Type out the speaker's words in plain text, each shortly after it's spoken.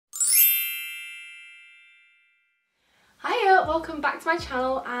Hello, welcome back to my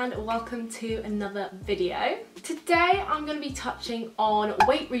channel and welcome to another video. Today I'm going to be touching on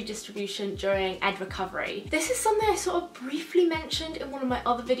weight redistribution during ed recovery. This is something I sort of briefly mentioned in one of my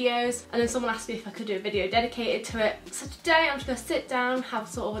other videos, and then someone asked me if I could do a video dedicated to it. So today I'm just going to sit down, have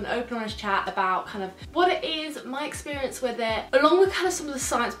sort of an open honest chat about kind of what it is, my experience with it, along with kind of some of the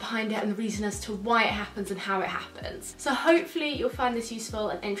science behind it and the reason as to why it happens and how it happens. So hopefully you'll find this useful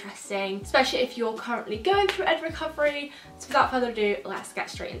and interesting, especially if you're currently going through ed recovery. So without further ado, let's get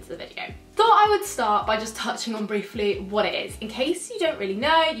straight into the video. Thought I would start by just touching on briefly what it is. In case you don't really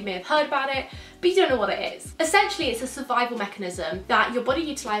know, you may have heard about it, but you don't know what it is. Essentially, it's a survival mechanism that your body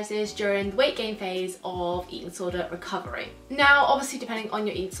utilises during the weight gain phase of eating disorder recovery. Now, obviously, depending on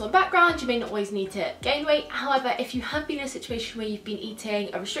your eating disorder background, you may not always need to gain weight. However, if you have been in a situation where you've been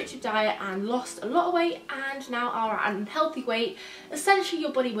eating a restrictive diet and lost a lot of weight and now are at an unhealthy weight, essentially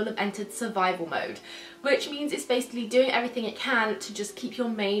your body will have entered survival mode, which means it's basically doing everything it can to just keep your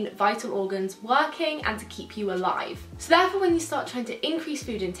main vital organs working and to keep you alive. So therefore, when you start trying to increase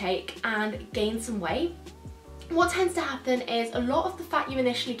food intake and gain some weight, what tends to happen is a lot of the fat you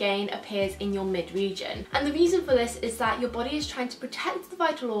initially gain appears in your mid-region. And the reason for this is that your body is trying to protect the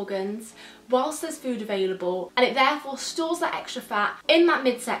vital organs whilst there's food available, and it therefore stores that extra fat in that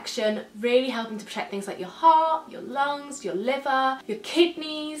midsection, really helping to protect things like your heart, your lungs, your liver, your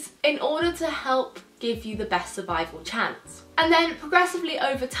kidneys, in order to help give you the best survival chance. And then progressively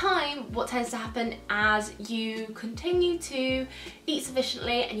over time, what tends to happen as you continue to eat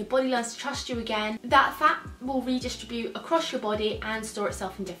sufficiently and your body learns to trust you again, that fat will redistribute across your body and store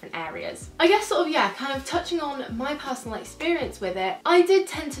itself in different areas. I guess sort of, yeah, kind of touching on my personal experience with it, I did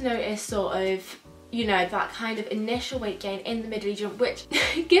tend to notice sort of, you know, that kind of initial weight gain in the mid-region, which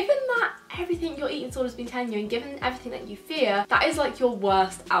given that everything your eating disorder has been telling you and given everything that you fear, that is like your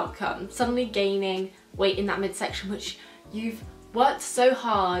worst outcome. Suddenly gaining weight in that midsection, which you've worked so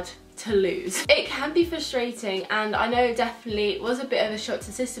hard to lose. It can be frustrating, and I know definitely it was a bit of a shock to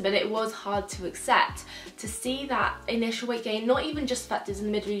the system, but it was hard to accept to see that initial weight gain, not even just factors in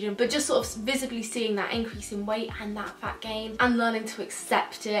the mid-region, but just sort of visibly seeing that increase in weight and that fat gain and learning to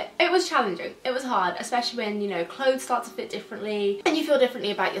accept it. It was challenging, it was hard, especially when, you know, clothes start to fit differently and you feel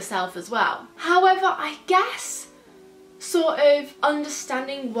differently about yourself as well. However, I guess sort of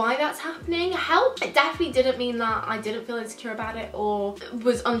understanding why that's happening helped. It definitely didn't mean that I didn't feel insecure about it or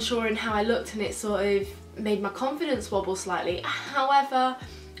was unsure in how I looked, and it sort of made my confidence wobble slightly. However,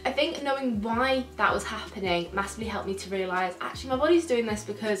 I think knowing why that was happening massively helped me to realise actually my body's doing this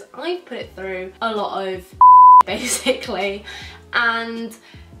because I've put it through a lot of basically, and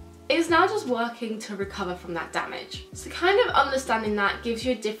it's now just working to recover from that damage. So kind of understanding that gives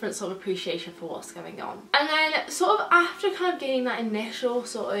you a different sort of appreciation for what's going on. And then sort of after kind of gaining that initial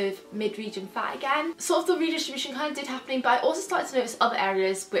sort of mid-region fat again, sort of the redistribution kind of did happening, but I also started to notice other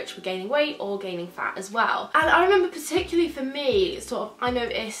areas which were gaining weight or gaining fat as well. And I remember particularly for me, sort of I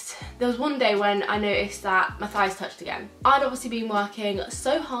noticed, there was one day when I noticed that my thighs touched again. I'd obviously been working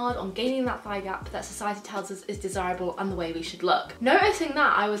so hard on gaining that thigh gap that society tells us is desirable and the way we should look. Noticing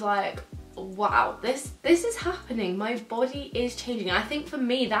that, I was like, wow, this is happening. My body is changing. And I think for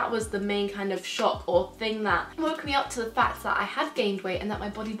me that was the main kind of shock or thing that woke me up to the fact that I had gained weight and that my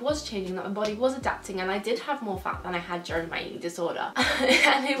body was changing, that my body was adapting, and I did have more fat than I had during my eating disorder.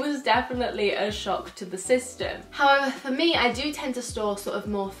 And it was definitely a shock to the system. However, for me, I do tend to store sort of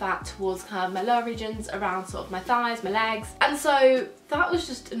more fat towards kind of my lower regions, around sort of my thighs, my legs, and so that was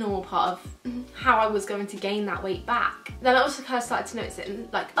just a normal part of how I was going to gain that weight back. Then I also kind of started to notice it in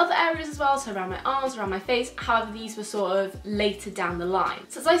like other areas as well, so around my arms, around my face. However, these were sort of later down the line.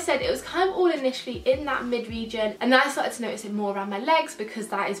 So as I said, it was kind of all initially in that mid-region, and then I started to notice it more around my legs because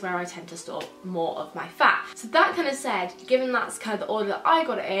that is where I tend to store more of my fat. So that kind of said, given that's kind of the order that I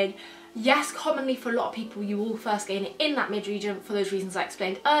got it in, yes, commonly for a lot of people you will first gain it in that mid-region for those reasons I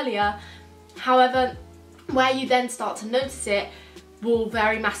explained earlier. However, where you then start to notice it will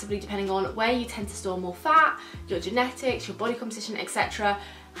vary massively depending on where you tend to store more fat, your genetics, your body composition, etc.,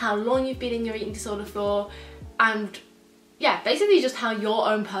 how long you've been in your eating disorder for, and yeah, basically just how your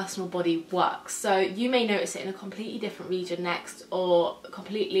own personal body works. So you may notice it in a completely different region next, or a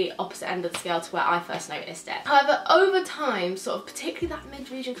completely opposite end of the scale to where I first noticed it. However, over time, sort of particularly that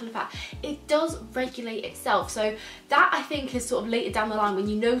mid-region kind of fat, it does regulate itself. So that I think is sort of later down the line when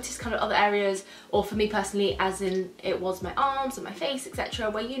you notice kind of other areas, or for me personally, as in it was my arms and my face, etc.,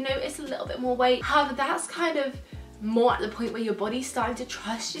 where you notice a little bit more weight. However, that's kind of more at the point where your body's starting to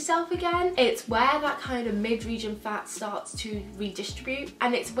trust yourself again. It's where that kind of mid-region fat starts to redistribute,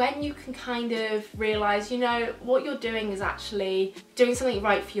 and it's when you can kind of realize, you know, what you're doing is actually doing something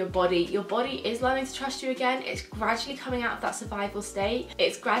right for your body. Your body is learning to trust you again. It's gradually coming out of that survival state.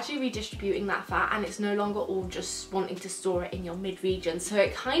 It's gradually redistributing that fat, and it's no longer all just wanting to store it in your mid-region. So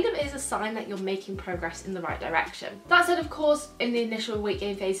it kind of is a sign that you're making progress in the right direction. That said, of course, in the initial weight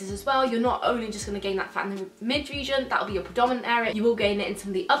gain phases as well, you're not only just going to gain that fat in the mid-region, that'll be your predominant area. You will gain it in some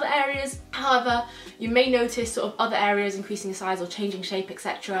of the other areas. However, you may notice sort of other areas increasing in size or changing shape,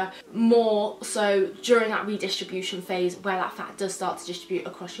 etc. more so during that redistribution phase where that fat does start to distribute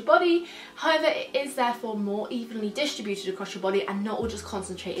across your body. However, it is therefore more evenly distributed across your body and not all just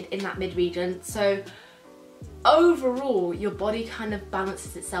concentrated in that mid-region. So overall, your body kind of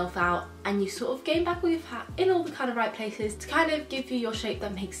balances itself out and you sort of gain back all your fat in all the kind of right places to kind of give you your shape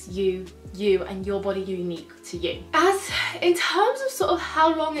that makes you and your body unique to you. As in terms of sort of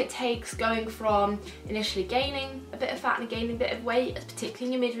how long it takes going from initially gaining a bit of fat and gaining a bit of weight, particularly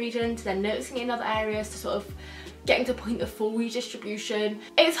in your mid-region, to then noticing it in other areas, to sort of getting to a point of full redistribution,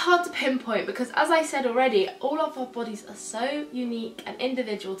 it's hard to pinpoint because, as I said already, all of our bodies are so unique and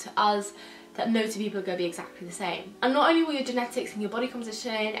individual to us that no two people are going to be exactly the same. And not only will your genetics and your body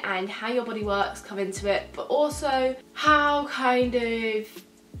composition and how your body works come into it, but also how kind of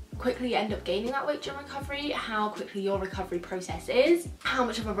quickly you end up gaining that weight during recovery, how quickly your recovery process is, how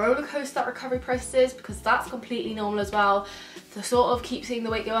much of a roller coaster that recovery process is, because that's completely normal as well. To sort of keep seeing the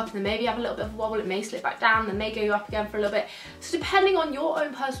weight go up and then maybe have a little bit of a wobble, it may slip back down, then may go up again for a little bit. So depending on your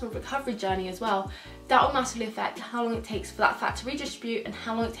own personal recovery journey as well, that will massively affect how long it takes for that fat to redistribute and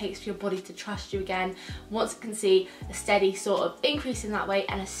how long it takes for your body to trust you again once it can see a steady sort of increase in that weight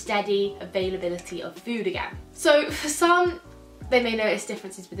and a steady availability of food again. So for some, they may notice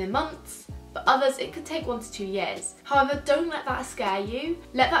differences within months, but others it could take 1 to 2 years. However, don't let that scare you.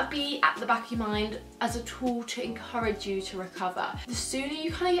 Let that be at the back of your mind as a tool to encourage you to recover. The sooner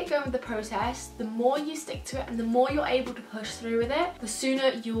you kind of get going with the process, the more you stick to it and the more you're able to push through with it, the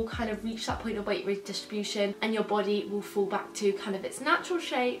sooner you'll kind of reach that point of weight redistribution and your body will fall back to kind of its natural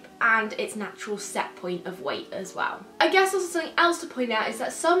shape and its natural set point of weight as well. I guess also something else to point out is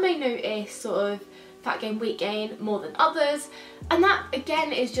that some may notice sort of fat gain, weight gain more than others, and that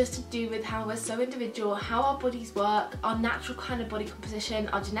again is just to do with how we're so individual, how our bodies work, our natural kind of body composition,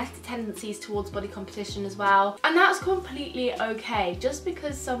 our genetic tendencies towards body composition as well, and that's completely okay. Just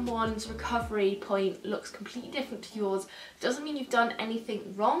because someone's recovery point looks completely different to yours doesn't mean you've done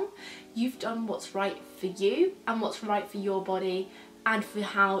anything wrong. You've done what's right for you and what's right for your body and for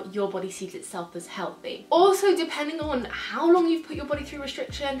how your body sees itself as healthy. Also, depending on how long you've put your body through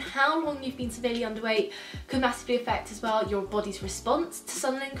restriction, how long you've been severely underweight, could massively affect as well your body's response to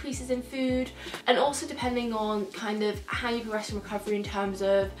sudden increases in food, and also depending on kind of how you progress in recovery in terms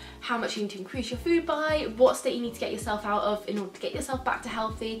of how much you need to increase your food by, what state you need to get yourself out of in order to get yourself back to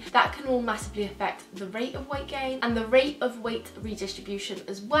healthy. That can all massively affect the rate of weight gain and the rate of weight redistribution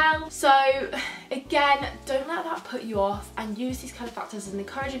as well. So again, don't let that put you off and use these kind of factors as an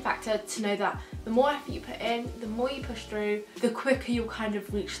encouraging factor to know that the more effort you put in, the more you push through, the quicker you'll kind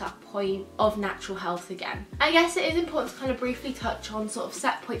of reach that point of natural health again. I guess it is important to kind of briefly touch on sort of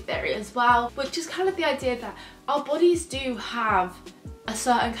set point theory as well, which is kind of the idea that our bodies do have a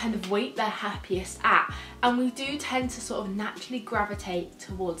certain kind of weight they're happiest at, and we do tend to sort of naturally gravitate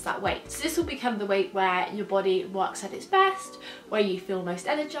towards that weight. So this will be kind of the weight where your body works at its best, where you feel most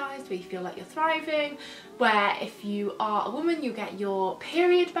energized, where you feel like you're thriving, where if you are a woman you get your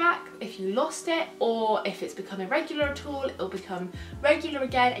period back if you lost it, or if it's become irregular at all, it'll become regular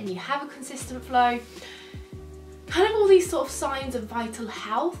again and you have a consistent flow. Kind of all these sort of signs of vital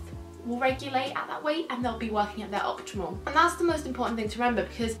health will regulate at that weight and they'll be working at their optimal. And that's the most important thing to remember,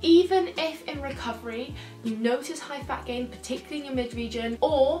 because even if in recovery you notice high fat gain, particularly in your mid-region,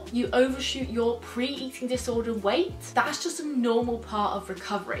 or you overshoot your pre-eating disorder weight, that's just a normal part of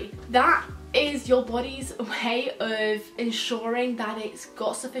recovery. That is your body's way of ensuring that it's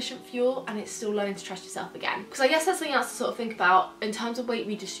got sufficient fuel and it's still learning to trust yourself again. Because I guess that's something else to sort of think about in terms of weight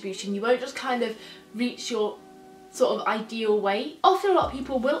redistribution. You won't just kind of reach your sort of ideal weight. Often a lot of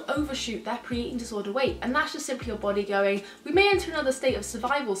people will overshoot their pre-eating disorder weight, and that's just simply your body going, we may enter another state of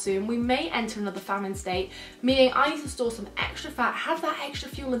survival soon, we may enter another famine state, meaning I need to store some extra fat, have that extra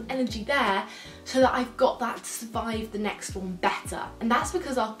fuel and energy there so that I've got that to survive the next one better. And that's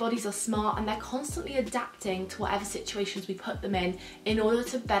because our bodies are smart and they're constantly adapting to whatever situations we put them in order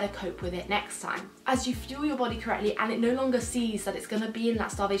to better cope with it next time. As you fuel your body correctly and it no longer sees that it's going to be in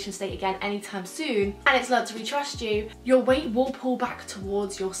that starvation state again anytime soon, and it's learned to retrust trust you, your weight will pull back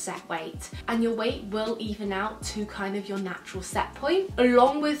towards your set weight, and your weight will even out to kind of your natural set point,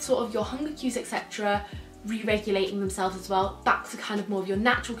 along with sort of your hunger cues, etc., re-regulating themselves as well back to kind of more of your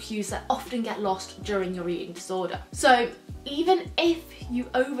natural cues that often get lost during your eating disorder. So even if you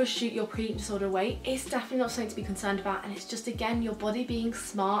overshoot your pre-eating disorder weight, it's definitely not something to be concerned about, and it's just, again, your body being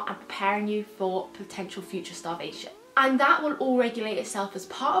smart and preparing you for potential future starvation. And that will all regulate itself as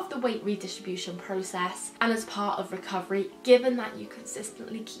part of the weight redistribution process and as part of recovery, given that you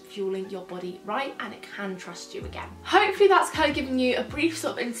consistently keep fueling your body right and it can trust you again. Hopefully that's kind of given you a brief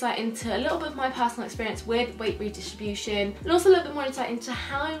sort of insight into a little bit of my personal experience with weight redistribution, and also a little bit more insight into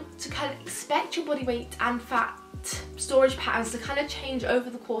how to kind of expect your body weight and fat storage patterns to kind of change over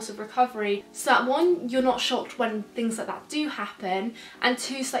the course of recovery, so that one, you're not shocked when things like that do happen, and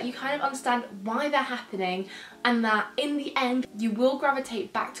two, so that you kind of understand why they're happening, and that in the end you will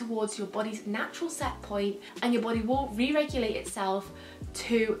gravitate back towards your body's natural set point, and your body will re-regulate itself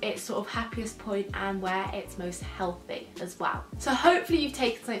to its sort of happiest point and where it's most healthy as well. So hopefully you've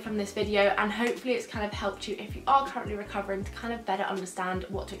taken something from this video, and hopefully it's kind of helped you, if you are currently recovering, to kind of better understand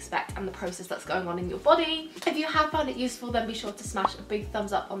what to expect and the process that's going on in your body. If you have found it useful, then be sure to smash a big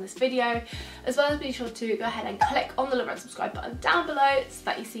thumbs up on this video, as well as be sure to go ahead and click on the little red subscribe button down below so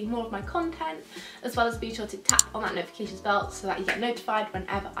that you see more of my content, as well as be sure to tap on that notifications bell so that you get notified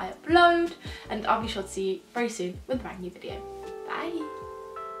whenever I upload, and I'll be sure to see you very soon with a brand new video. Bye!